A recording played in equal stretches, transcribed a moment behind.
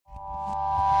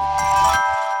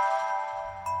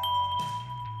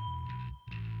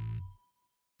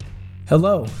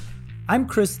Hello, I'm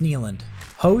Chris Nealand,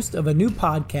 host of a new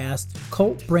podcast,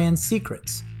 Cult Brand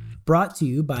Secrets, brought to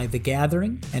you by The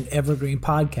Gathering and Evergreen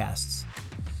Podcasts.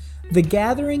 The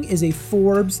Gathering is a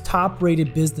Forbes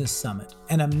top-rated business summit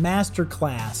and a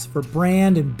masterclass for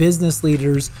brand and business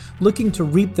leaders looking to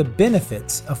reap the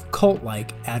benefits of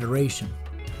cult-like adoration.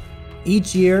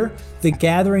 Each year, The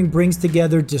Gathering brings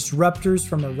together disruptors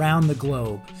from around the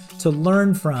globe to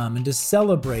learn from and to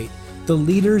celebrate the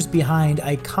leaders behind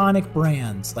iconic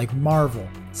brands like Marvel,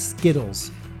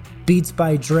 Skittles, Beats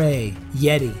by Dre,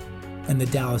 Yeti, and the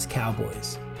Dallas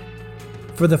Cowboys.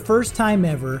 For the first time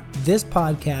ever, this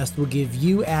podcast will give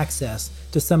you access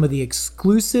to some of the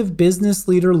exclusive business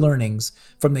leader learnings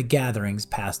from The Gathering's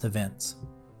past events.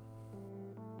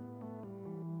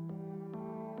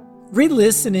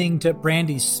 Re-listening to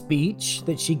Brandi's speech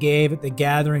that she gave at The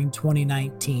Gathering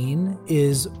 2019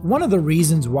 is one of the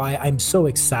reasons why I'm so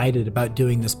excited about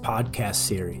doing this podcast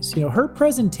series. Her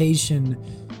presentation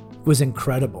was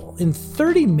incredible. In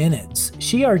 30 minutes,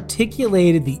 she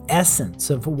articulated the essence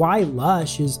of why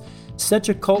Lush is such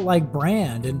a cult-like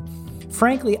brand. And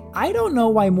frankly, I don't know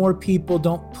why more people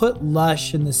don't put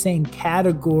Lush in the same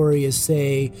category as,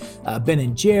 say,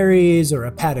 Ben & Jerry's or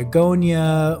a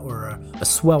Patagonia or a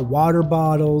Swell water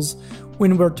bottles.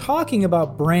 When we're talking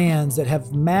about brands that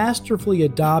have masterfully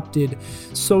adopted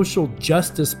social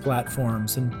justice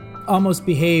platforms and almost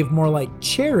behave more like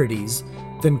charities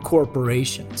than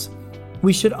corporations.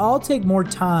 We should all take more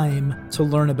time to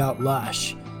learn about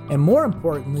Lush. And more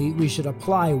importantly, we should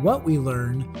apply what we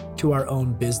learn to our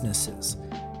own businesses.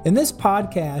 In this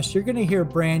podcast, you're going to hear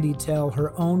Brandi tell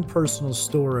her own personal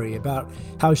story about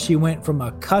how she went from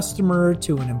a customer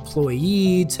to an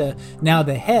employee to now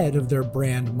the head of their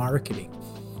brand marketing.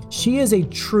 She is a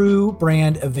true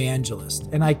brand evangelist,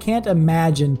 and I can't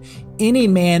imagine any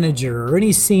manager or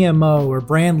any CMO or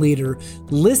brand leader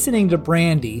listening to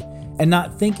Brandi and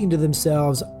not thinking to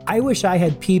themselves, I wish I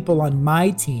had people on my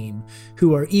team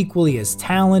who are equally as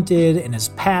talented and as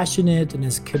passionate and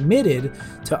as committed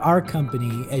to our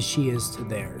company as she is to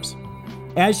theirs.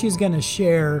 As she's going to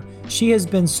share, she has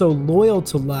been so loyal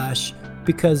to Lush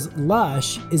because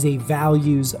Lush is a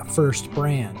values-first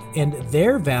brand, and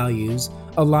their values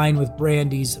align with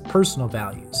Brandi's personal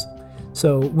values.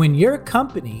 So when your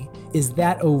company is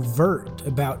that overt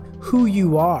about who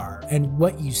you are and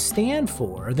what you stand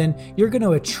for, then you're going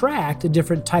to attract a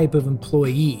different type of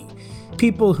employee.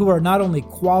 People who are not only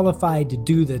qualified to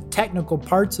do the technical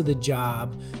parts of the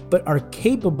job, but are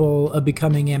capable of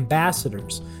becoming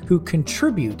ambassadors who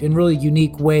contribute in really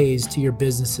unique ways to your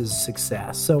business's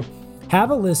success. So have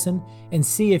a listen and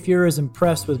see if you're as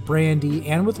impressed with Brandi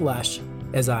and with Lush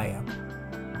as I am.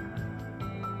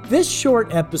 This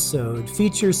short episode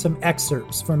features some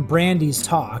excerpts from Brandi's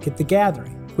talk at The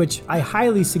Gathering, which I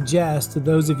highly suggest to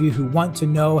those of you who want to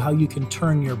know how you can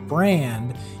turn your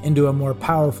brand into a more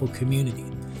powerful community.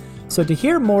 So to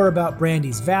hear more about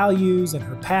Brandi's values and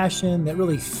her passion that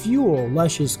really fuel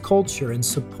Lush's culture and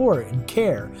support and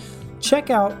care, check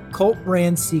out Cult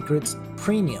Brand Secrets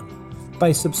Premium.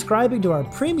 By subscribing to our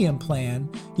premium plan,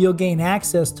 you'll gain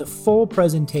access to full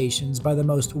presentations by the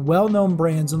most well-known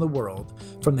brands in the world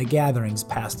from The Gathering's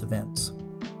past events.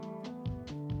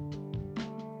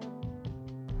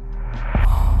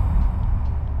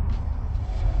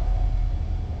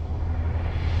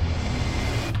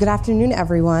 Good afternoon,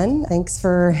 everyone. Thanks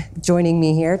for joining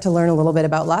me here to learn a little bit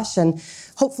about Lush and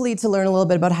hopefully to learn a little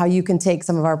bit about how you can take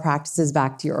some of our practices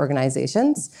back to your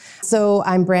organizations. So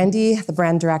I'm Brandi, the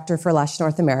brand director for Lush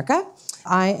North America.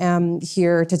 I am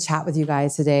here to chat with you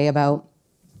guys today about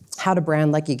how to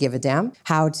brand like you give a damn,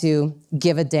 how to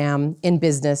give a damn in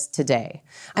business today,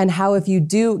 and how if you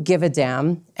do give a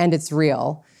damn and it's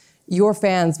real, your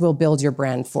fans will build your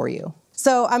brand for you.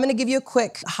 So I'm going to give you a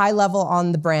quick high level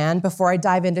on the brand before I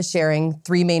dive into sharing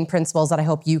 3 main principles that I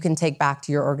hope you can take back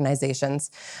to your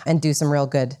organizations and do some real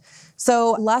good.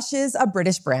 So Lush is a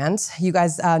British brand. You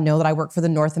guys know that I work for the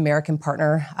North American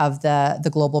partner of the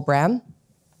global brand.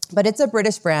 But it's a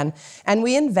British brand, and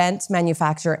we invent,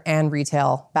 manufacture, and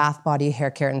retail bath, body, hair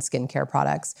care, and skincare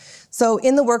products. So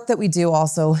in the work that we do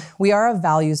also, we are a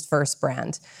values-first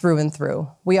brand through and through.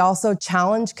 We also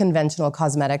challenge conventional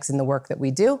cosmetics in the work that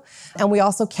we do, and we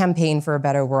also campaign for a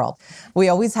better world. We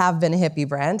always have been a hippie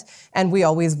brand, and we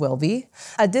always will be.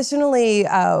 Additionally,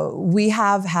 we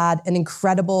have had an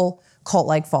incredible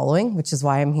cult-like following, which is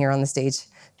why I'm here on the stage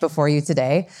before you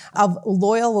today of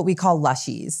loyal, what we call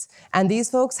Lushies. And these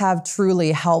folks have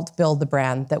truly helped build the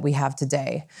brand that we have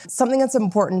today. Something that's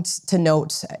important to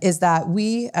note is that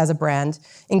we, as a brand,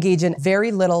 engage in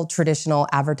very little traditional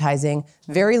advertising,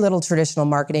 very little traditional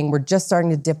marketing. We're just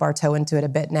starting to dip our toe into it a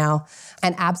bit now,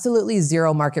 and absolutely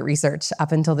zero market research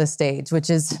up until this stage, which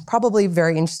is probably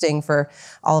very interesting for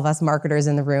all of us marketers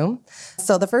in the room.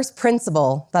 So the first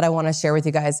principle that I want to share with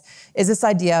you guys is this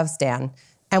idea of stand.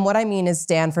 And what I mean is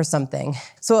stand for something.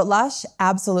 So at Lush,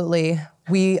 absolutely,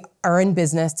 we are in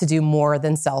business to do more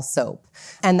than sell soap.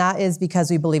 And that is because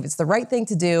we believe it's the right thing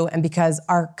to do and because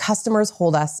our customers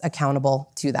hold us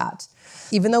accountable to that.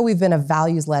 Even though we've been a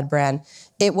values-led brand,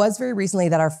 it was very recently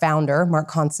that our founder, Mark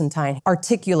Constantine,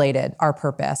 articulated our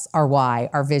purpose, our why,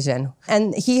 our vision.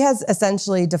 And he has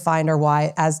essentially defined our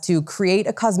why as to create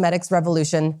a cosmetics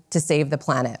revolution to save the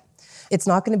planet. It's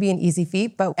not going to be an easy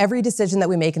feat, but every decision that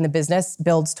we make in the business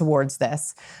builds towards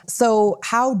this. So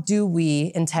how do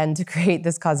we intend to create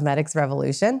this cosmetics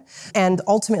revolution? And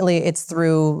ultimately, it's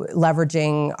through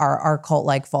leveraging our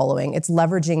cult-like following. It's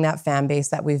leveraging that fan base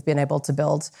that we've been able to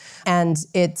build. And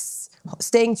it's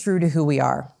staying true to who we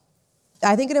are.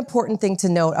 I think an important thing to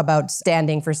note about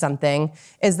standing for something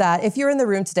is that if you're in the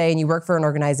room today and you work for an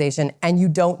organization and you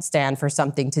don't stand for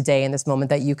something today in this moment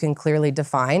that you can clearly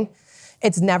define,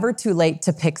 it's never too late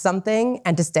to pick something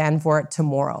and to stand for it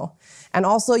tomorrow. And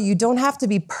also, you don't have to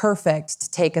be perfect to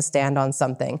take a stand on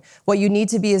something. What you need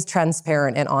to be is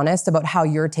transparent and honest about how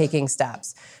you're taking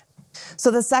steps. So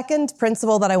the second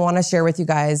principle that I want to share with you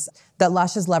guys that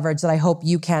Lush has leveraged that I hope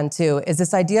you can too is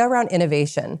this idea around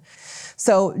innovation.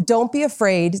 So don't be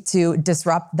afraid to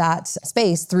disrupt that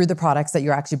space through the products that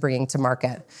you're actually bringing to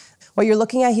market. What you're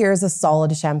looking at here is a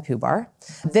solid shampoo bar.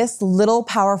 This little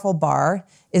powerful bar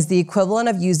is the equivalent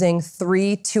of using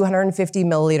 3 250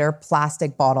 milliliter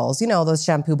plastic bottles. You know, those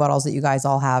shampoo bottles that you guys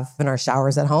all have in our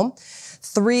showers at home.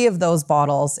 3 of those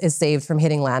bottles is saved from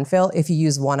hitting landfill if you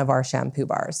use one of our shampoo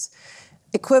bars.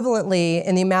 Equivalently,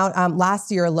 in the amount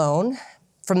last year alone,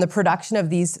 from the production of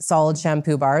these solid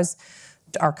shampoo bars,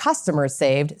 our customers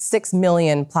saved 6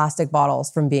 million plastic bottles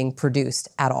from being produced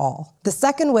at all. The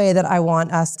second way that I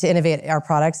want us to innovate our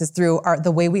products is through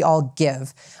the way we all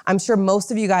give. I'm sure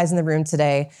most of you guys in the room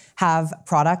today have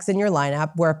products in your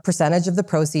lineup where a percentage of the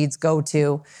proceeds go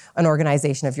to an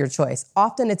organization of your choice.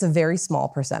 Often it's a very small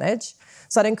percentage.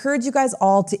 So I'd encourage you guys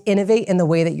all to innovate in the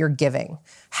way that you're giving.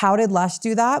 How did Lush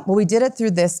do that? Well, we did it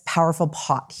through this powerful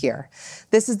pot here.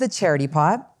 This is the charity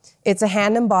pot. It's a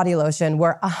hand and body lotion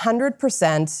where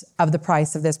 100% of the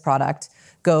price of this product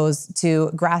goes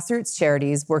to grassroots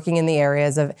charities working in the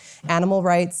areas of animal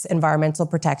rights, environmental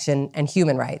protection, and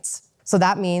human rights. So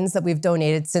that means that we've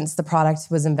donated, since the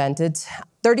product was invented,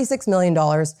 $36 million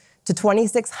to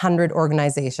 2,600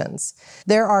 organizations.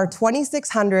 There are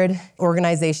 2,600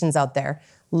 organizations out there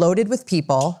loaded with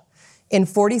people in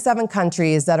 47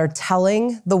 countries that are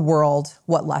telling the world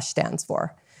what Lush stands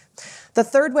for. The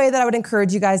third way that I would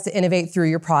encourage you guys to innovate through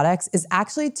your products is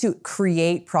actually to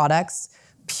create products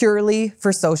purely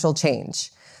for social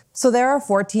change. So there are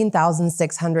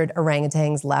 14,600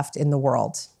 orangutans left in the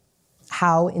world.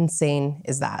 How insane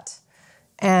is that?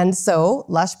 And so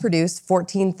Lush produced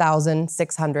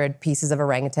 14,600 pieces of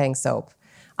orangutan soap.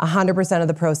 100% of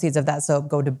the proceeds of that soap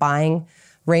go to buying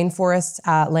rainforest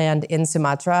land in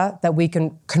Sumatra that we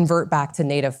can convert back to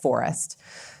native forest.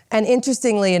 And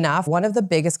interestingly enough, one of the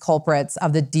biggest culprits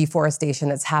of the deforestation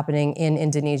that's happening in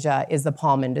Indonesia is the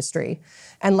palm industry.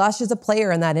 And Lush is a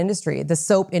player in that industry. The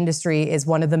soap industry is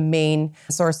one of the main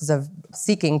sources of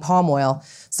seeking palm oil.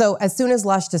 So as soon as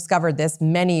Lush discovered this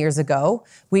many years ago,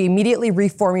 we immediately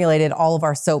reformulated all of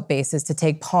our soap bases to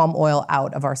take palm oil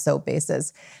out of our soap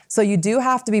bases. So you do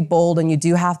have to be bold and you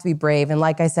do have to be brave. And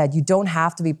like I said, you don't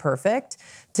have to be perfect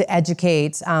to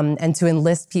educate and to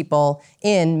enlist people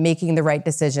in making the right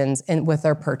decisions and with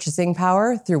their purchasing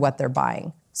power through what they're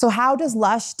buying. So how does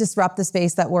Lush disrupt the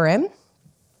space that we're in?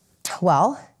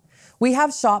 Well, we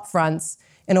have shop fronts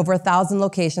in over 1,000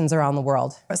 locations around the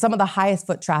world, some of the highest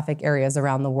foot traffic areas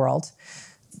around the world.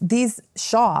 These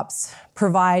shops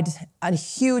provide a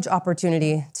huge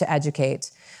opportunity to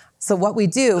educate. So what we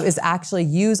do is actually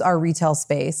use our retail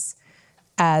space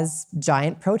as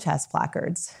giant protest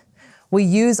placards. We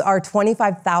use our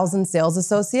 25,000 sales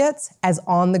associates as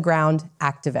on-the-ground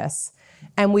activists.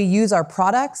 And we use our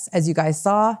products, as you guys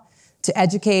saw, to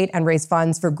educate and raise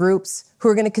funds for groups who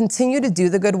are going to continue to do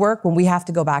the good work when we have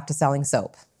to go back to selling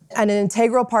soap. And an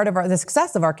integral part of the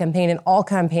success of our campaign, and all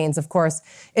campaigns, of course,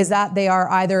 is that they are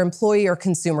either employee or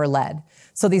consumer-led.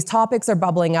 So these topics are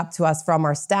bubbling up to us from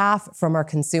our staff, from our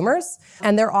consumers,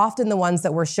 and they're often the ones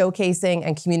that we're showcasing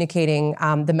and communicating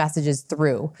the messages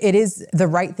through. It is the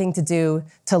right thing to do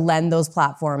to lend those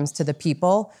platforms to the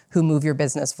people who move your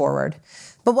business forward.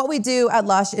 But what we do at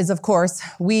Lush is, of course,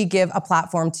 we give a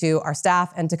platform to our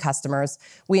staff and to customers.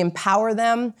 We empower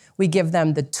them, we give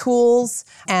them the tools,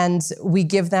 and we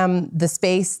give them the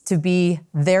space to be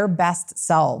their best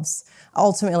selves.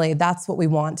 Ultimately, that's what we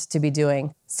want to be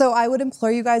doing. So I would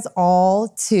implore you guys all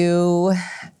to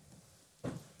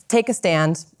take a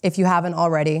stand, if you haven't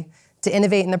already, to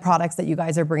innovate in the products that you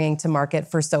guys are bringing to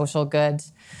market for social good.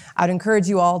 I'd encourage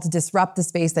you all to disrupt the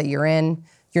space that you're in.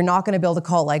 You're not going to build a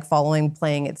cult-like following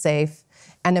playing it safe,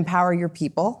 and empower your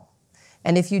people.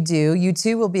 And if you do, you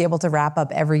too will be able to wrap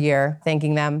up every year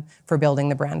thanking them for building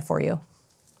the brand for you.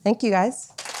 Thank you,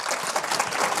 guys.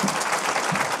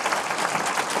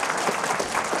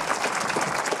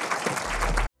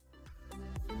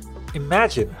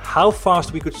 Imagine how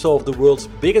fast we could solve the world's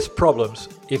biggest problems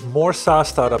if more SaaS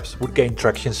startups would gain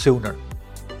traction sooner.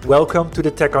 Welcome to the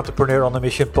Tech Entrepreneur on a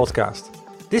Mission podcast.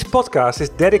 This podcast is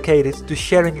dedicated to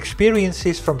sharing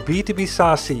experiences from B2B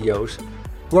SaaS CEOs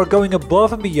who are going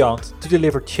above and beyond to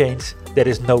deliver change that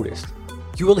is noticed.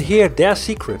 You will hear their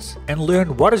secrets and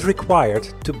learn what is required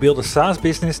to build a SaaS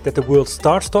business that the world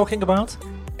starts talking about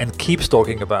and keeps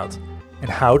talking about, and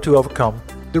how to overcome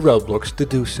the roadblocks to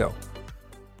do so.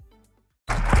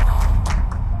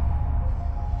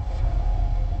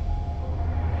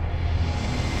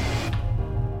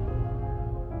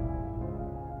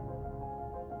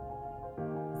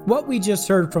 What we just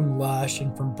heard from Lush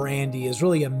and from Brandi is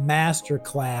really a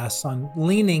masterclass on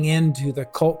leaning into the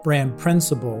cult brand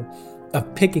principle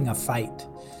of picking a fight.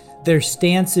 Their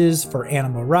stances for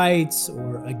animal rights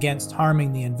or against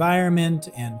harming the environment,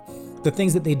 and the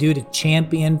things that they do to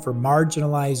champion for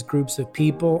marginalized groups of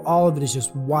people, all of it is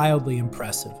just wildly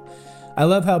impressive. I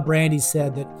love how Brandi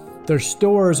said that their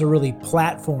stores are really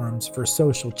platforms for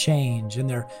social change, and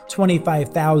their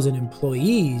 25,000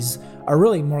 employees are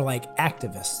really more like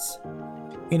activists.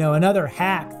 You know, another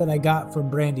hack that I got from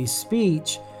Brandi's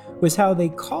speech was how they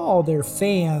call their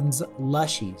fans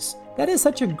Lushies. That is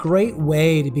such a great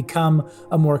way to become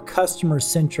a more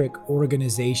customer-centric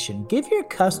organization. Give your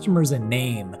customers a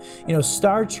name. You know,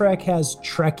 Star Trek has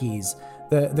Trekkies.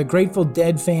 The Grateful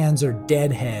Dead fans are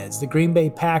Deadheads. The Green Bay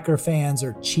Packer fans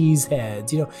are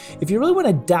Cheeseheads. You know, if you really want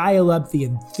to dial up the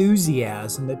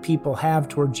enthusiasm that people have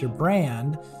towards your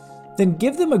brand, then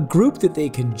give them a group that they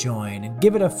can join and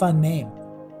give it a fun name.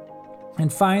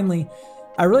 And finally,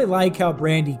 I really like how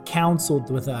Brandi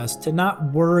counseled with us to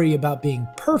not worry about being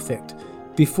perfect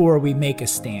before we make a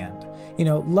stand. You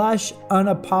know, Lush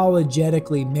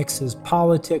unapologetically mixes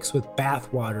politics with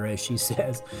bathwater, as she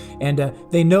says, and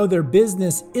they know their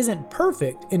business isn't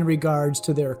perfect in regards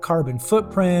to their carbon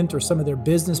footprint or some of their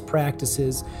business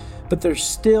practices, but they're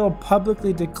still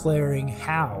publicly declaring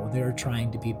how they're trying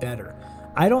to be better.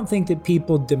 I don't think that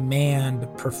people demand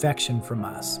perfection from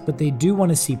us, but they do want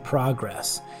to see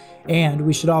progress. And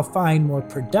we should all find more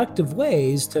productive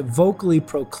ways to vocally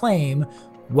proclaim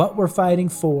what we're fighting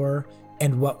for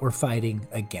and what we're fighting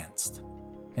against.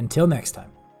 Until next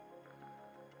time.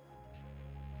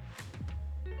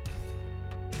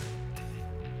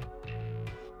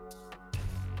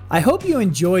 I hope you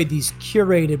enjoyed these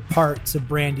curated parts of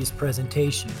Brandi's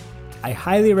presentation. I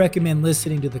highly recommend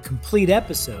listening to the complete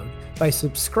episode by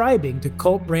subscribing to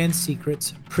Cult Brand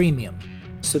Secrets Premium.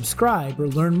 Subscribe or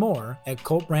learn more at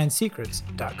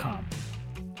cultbrandsecrets.com.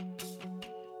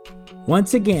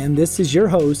 Once again, this is your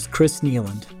host, Chris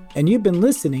Nealand, and you've been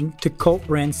listening to Cult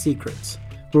Brand Secrets,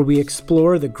 where we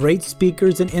explore the great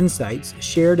speakers and insights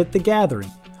shared at The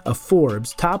Gathering, a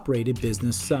Forbes top-rated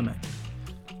business summit.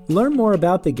 Learn more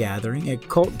about The Gathering at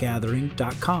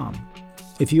cultgathering.com.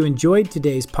 If you enjoyed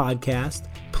today's podcast,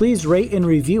 please rate and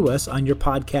review us on your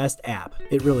podcast app.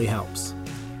 It really helps.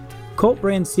 Cult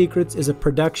Brand Secrets is a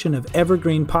production of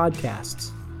Evergreen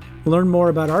Podcasts. Learn more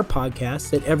about our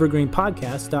podcasts at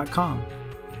evergreenpodcast.com.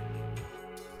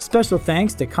 Special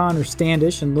thanks to Connor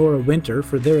Standish and Laura Winter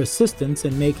for their assistance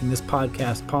in making this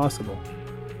podcast possible.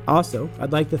 Also,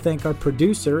 I'd like to thank our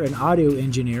producer and audio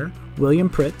engineer, William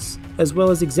Pritz, as well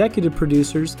as executive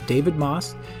producers David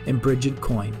Moss and Bridget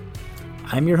Coyne.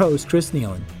 I'm your host, Chris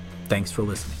Nealand. Thanks for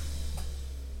listening.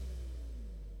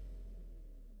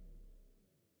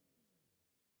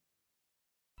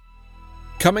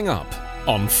 Coming up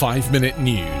on 5 Minute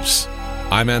News,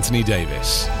 I'm Anthony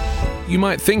Davis. You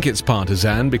might think it's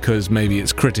partisan because maybe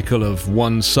it's critical of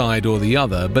one side or the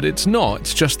other, but it's not.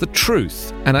 It's just the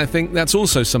truth. And I think that's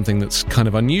also something that's kind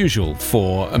of unusual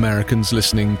for Americans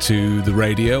listening to the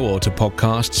radio or to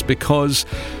podcasts, because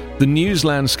the news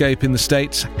landscape in the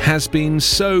States has been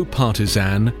so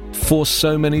partisan for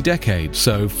so many decades.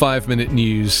 So 5-Minute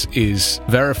News is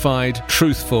verified,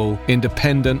 truthful,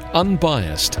 independent,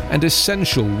 unbiased, and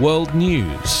essential world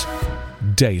news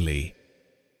daily.